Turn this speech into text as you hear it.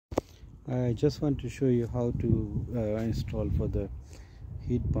I just want to show you how to install for the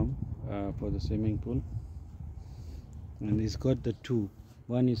heat pump for the swimming pool. And it's got the two,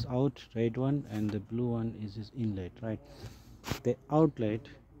 one is out, red one, and the blue one is its inlet, right? The outlet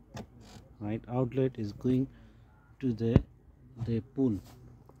is going to the pool,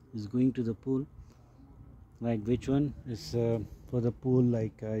 is going to the pool, right? Which one is for the pool,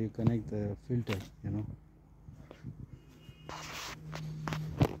 like you connect the filter, you know.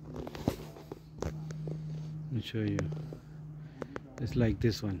 Let me show you. It's like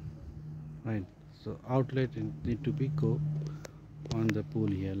this one, right? So outlet need to be go on the pool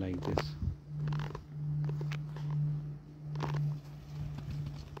here, like this.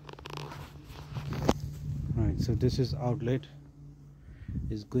 Right, so this is outlet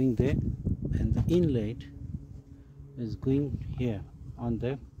is going there, and the inlet is going here on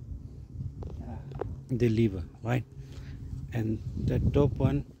the lever, right? And the top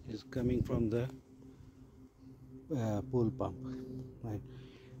one is coming from the pool pump, right?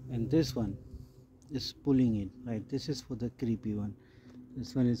 And this one is pulling it, right? This is for the creepy one.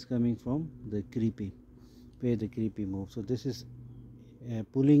 This one is coming from the creepy, where the creepy moves. So this is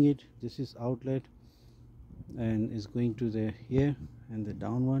pulling it. This is outlet, and is going to the here, and the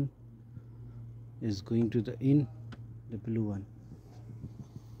down one is going to the the blue one,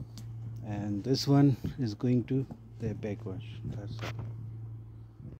 and this one is going to the backwash. That's it.